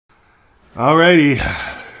Alrighty.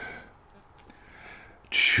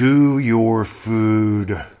 Chew your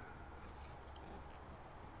food.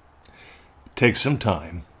 Take some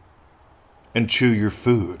time and chew your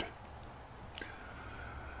food.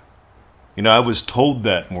 You know, I was told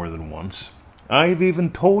that more than once. I've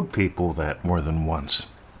even told people that more than once.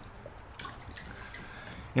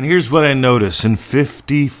 And here's what I notice in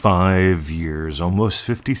 55 years, almost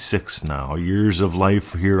 56 now, years of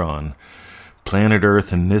life here on planet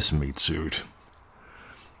Earth in this meat suit.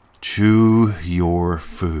 Chew your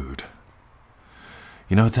food.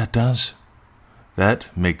 You know what that does?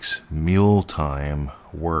 That makes mealtime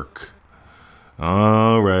work.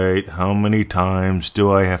 All right, how many times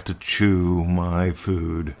do I have to chew my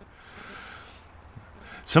food?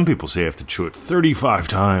 Some people say I have to chew it 35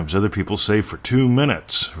 times. Other people say for 2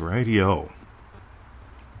 minutes. Righty-o.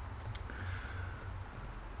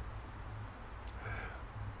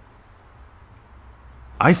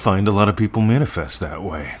 I find a lot of people manifest that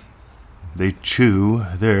way. They chew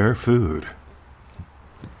their food.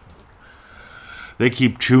 They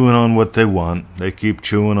keep chewing on what they want. They keep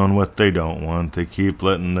chewing on what they don't want. They keep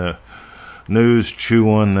letting the news chew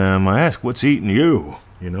on them. I ask, what's eating you?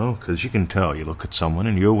 You know, because you can tell. You look at someone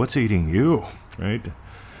and you go, what's eating you? Right?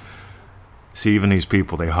 See, even these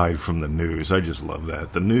people, they hide from the news. I just love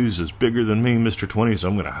that. The news is bigger than me, Mr. 20, so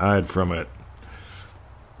I'm going to hide from it.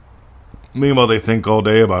 Meanwhile, they think all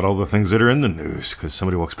day about all the things that are in the news, because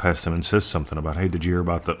somebody walks past them and says something about, hey, did you hear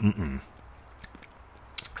about the mm-mm?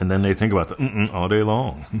 And then they think about the mm-mm all day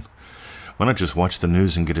long. Why not just watch the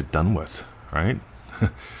news and get it done with, right?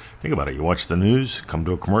 Think about it. You watch the news, come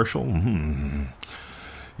to a commercial, You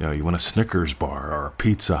know, you want a Snickers bar or a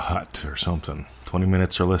Pizza Hut or something. 20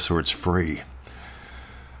 minutes or less or it's free.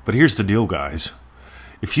 But here's the deal, guys.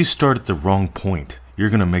 If you start at the wrong point, you're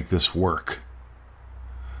going to make this work.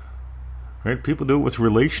 Right? People do it with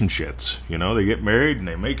relationships. You know, they get married and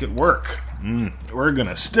they make it work. We're going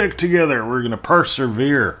to stick together. We're going to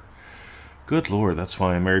persevere. Good Lord, that's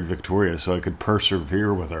why I married Victoria, so I could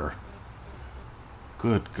persevere with her.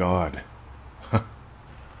 Good God.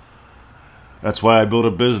 That's why I built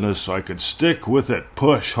a business, so I could stick with it,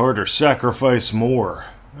 push harder, sacrifice more.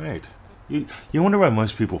 Right. You wonder why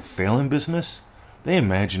most people fail in business? They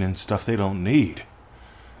imagine in stuff they don't need.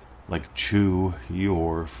 Like chew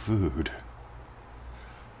your food.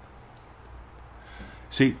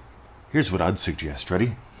 See, here's what I'd suggest.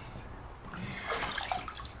 Ready?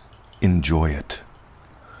 Enjoy it.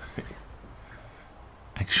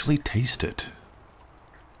 Actually taste it.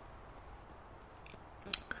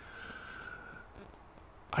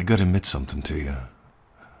 I gotta admit something to you.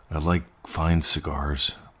 I like fine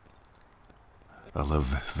cigars. I love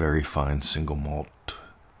very fine single malt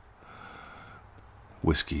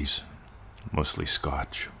whiskeys, mostly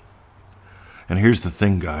Scotch. And here's the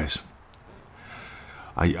thing, guys.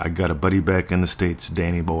 I got a buddy back in the States,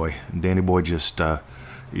 Danny Boy. And Danny Boy just,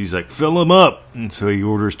 he's like, fill him up. And so he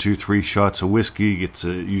orders 2-3 shots of whiskey.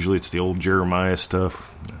 Usually it's the old Jeremiah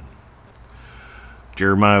stuff.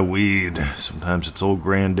 Jeremiah weed. Sometimes it's old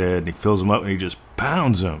granddad. And he fills them up and he just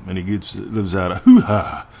pounds them. And he lives out a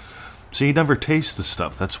hoo-ha. See, he never tastes the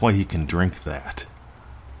stuff. That's why he can drink that.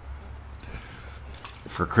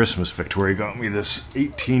 For Christmas, Victoria got me this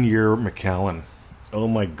 18-year Macallan. Oh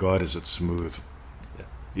my God, is it smooth.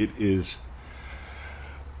 It is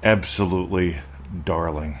absolutely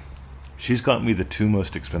darling. She's got me the 2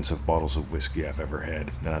 most expensive bottles of whiskey I've ever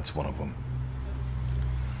had, and that's one of them.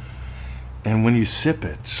 And when you sip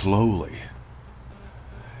it slowly,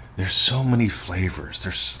 there's so many flavors.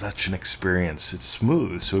 There's such an experience. It's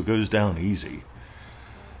smooth, so it goes down easy.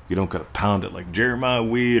 You don't gotta pound it like Jeremiah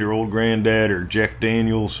Weed or Old Granddad or Jack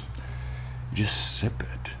Daniels. You just sip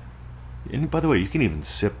it. And by the way, you can even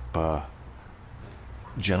sip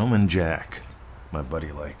Gentleman Jack, my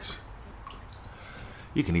buddy likes.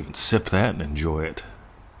 You can even sip that and enjoy it.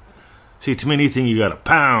 See, to me, anything you gotta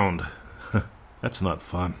pound, that's not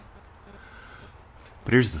fun.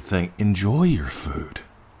 But here's the thing, enjoy your food.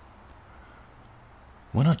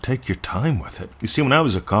 Why not take your time with it? You see, when I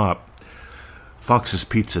was a cop, Fox's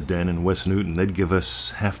Pizza Den in West Newton, they'd give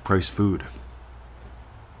us half-price food.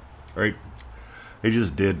 Right? They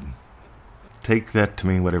just did. Take that to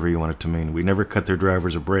mean whatever you want it to mean. We never cut their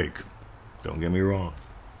drivers a break. Don't get me wrong.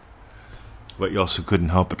 But you also couldn't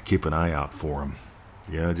help but keep an eye out for them.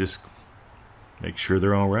 Yeah, just make sure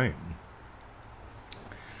they're all right.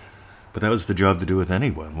 But that was the job to do with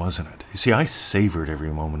anyone, wasn't it? You see, I savored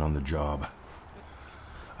every moment on the job.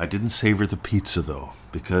 I didn't savor the pizza, though,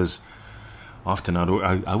 because often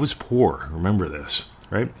I was poor. Remember this.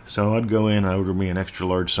 right? So I'd go in, I'd order me an extra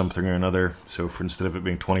large something or another. So for instead of it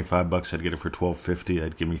being $25, I'd get it for $12.50.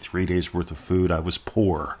 That'd give me 3 days worth of food. I was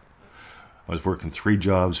poor. I was working 3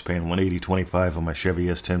 jobs, paying $180.25 on my Chevy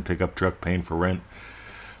S10 pickup truck, paying for rent,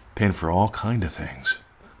 paying for all kind of things,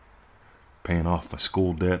 paying off my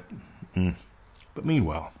school debt. But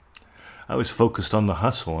meanwhile, I was focused on the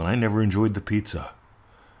hustle, and I never enjoyed the pizza.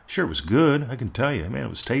 Sure, it was good, I can tell you. Man, it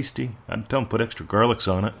was tasty. I'd tell them to put extra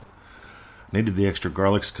garlics on it. I needed the extra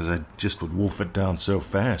garlics because I just would wolf it down so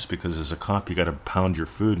fast, because as a cop, you got to pound your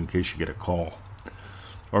food in case you get a call.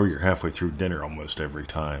 Or you're halfway through dinner almost every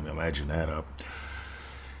time. Imagine that up.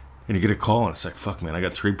 And you get a call, and it's like, fuck, man, I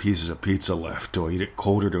got 3 pieces of pizza left. Do I eat it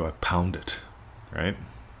cold or do I pound it? Right?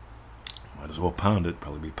 Might as well pound it.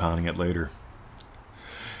 Probably be pounding it later.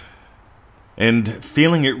 And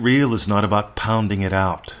feeling it real is not about pounding it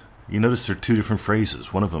out. You notice there are 2 different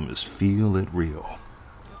phrases. One of them is feel it real.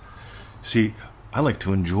 See, I like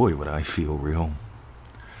to enjoy what I feel real.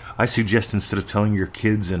 I suggest instead of telling your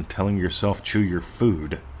kids and telling yourself chew your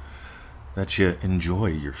food, that you enjoy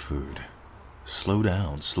your food. Slow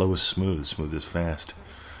down. Slow is smooth. Smooth is fast.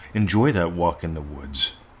 Enjoy that walk in the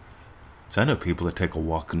woods. So I know people that take a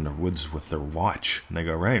walk in the woods with their watch, and they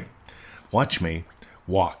go, right, watch me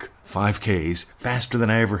walk 5Ks faster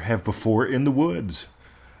than I ever have before in the woods.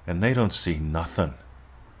 And they don't see nothing.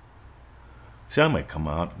 See, I might come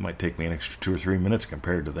out. It might take me an extra 2 or 3 minutes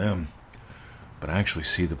compared to them. But I actually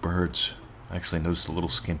see the birds. I actually notice the little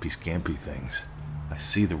scampy things. I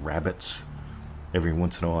see the rabbits. Every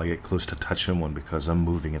once in a while I get close to touching one because I'm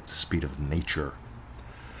moving at the speed of nature.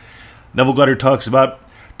 Neville Goddard talks about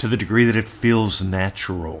to the degree that it feels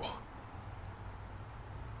natural.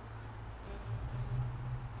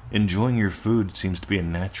 Enjoying your food seems to be a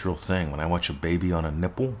natural thing. When I watch a baby on a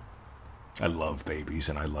nipple, I love babies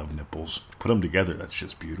and I love nipples. Put them together, that's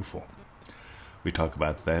just beautiful. We talk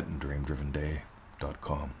about that in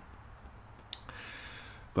DreamDrivenDay.com.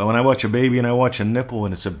 But when I watch a baby and I watch a nipple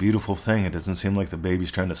and it's a beautiful thing, it doesn't seem like the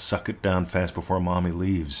baby's trying to suck it down fast before mommy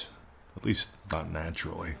leaves. At least not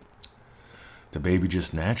naturally. The baby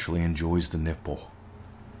just naturally enjoys the nipple.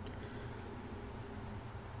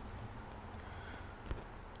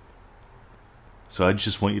 So I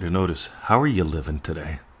just want you to notice, how are you living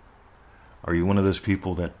today? Are you one of those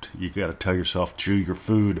people that you got to tell yourself, chew your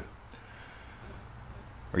food?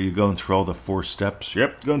 Are you going through all the 4 steps?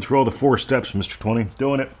 Yep, going through all the 4 steps, Mr. 20.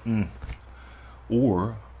 Doing it.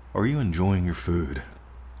 Or are you enjoying your food?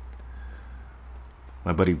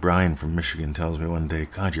 My buddy Brian from Michigan tells me one day,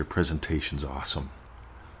 God, your presentation's awesome.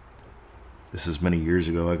 This is many years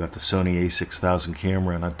ago. I got the Sony a6000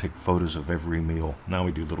 camera and I'd take photos of every meal. Now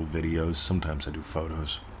we do little videos. Sometimes I do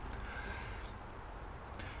photos.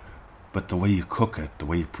 But the way you cook it, the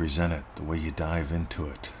way you present it, the way you dive into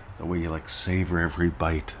it, the way you savor every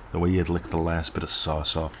bite, the way you lick the last bit of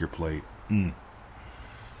sauce off your plate.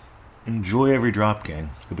 Enjoy every drop, gang.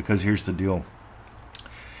 Because here's the deal.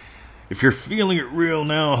 If you're feeling it real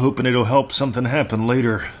now, hoping it'll help something happen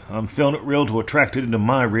later, I'm feeling it real to attract it into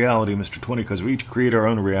my reality, Mr. 20, because we each create our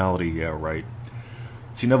own reality. Yeah, right.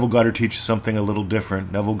 See, Neville Goddard teaches something a little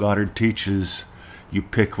different. Neville Goddard teaches you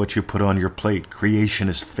pick what you put on your plate. Creation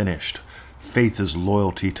is finished. Faith is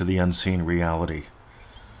loyalty to the unseen reality.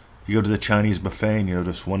 You go to the Chinese buffet and you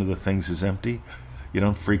notice one of the things is empty. You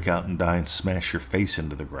don't freak out and die and smash your face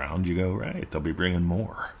into the ground. You go, right, they'll be bringing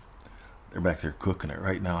more. They're back there cooking it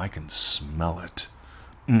right now. I can smell it.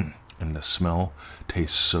 And the smell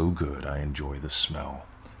tastes so good. I enjoy the smell.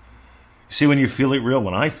 You see, when you feel it real,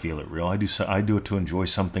 when I feel it real, I do it to enjoy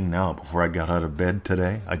something now. Before I got out of bed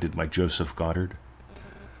today, I did my Joseph Goddard.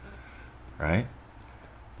 Right?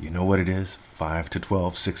 You know what it is? 5 to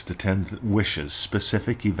 12, 6 to 10 wishes,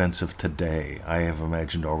 specific events of today I have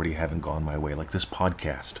imagined already having gone my way, like this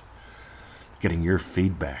podcast. Getting your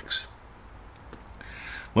feedbacks.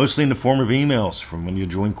 Mostly in the form of emails from when you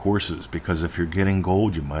join courses, because if you're getting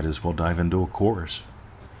gold, you might as well dive into a course.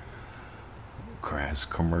 Crass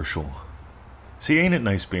commercial. See, ain't it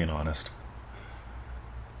nice being honest?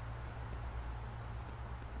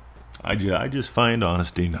 I just find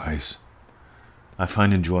honesty nice. I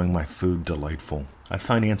find enjoying my food delightful. I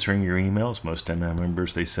find answering your emails. Most MI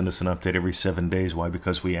members, they send us an update every 7 days. Why?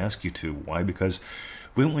 Because we ask you to. Why? Because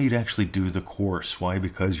we want you to actually do the course. Why?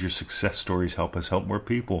 Because your success stories help us help more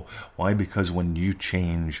people. Why? Because when you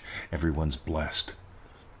change, everyone's blessed.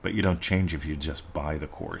 But you don't change if you just buy the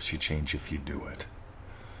course. You change if you do it.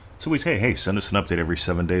 So we say, hey, send us an update every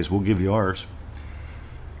 7 days. We'll give you ours.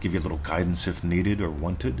 Give you a little guidance if needed or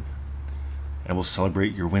wanted. And we'll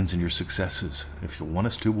celebrate your wins and your successes. If you want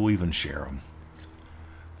us to, we'll even share them.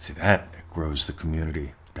 See, that grows the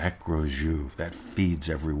community. That grows you. That feeds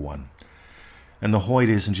everyone. And the Hoyt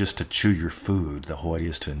isn't just to chew your food. The Hoyt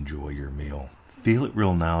is to enjoy your meal. Feel it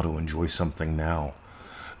real now to enjoy something now,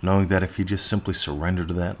 knowing that if you just simply surrender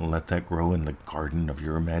to that and let that grow in the garden of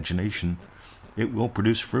your imagination, it will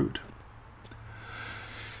produce fruit.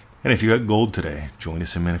 And if you got gold today, join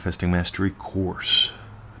us in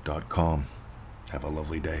ManifestingMasteryCourse.com. Have a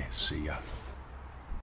lovely day. See ya.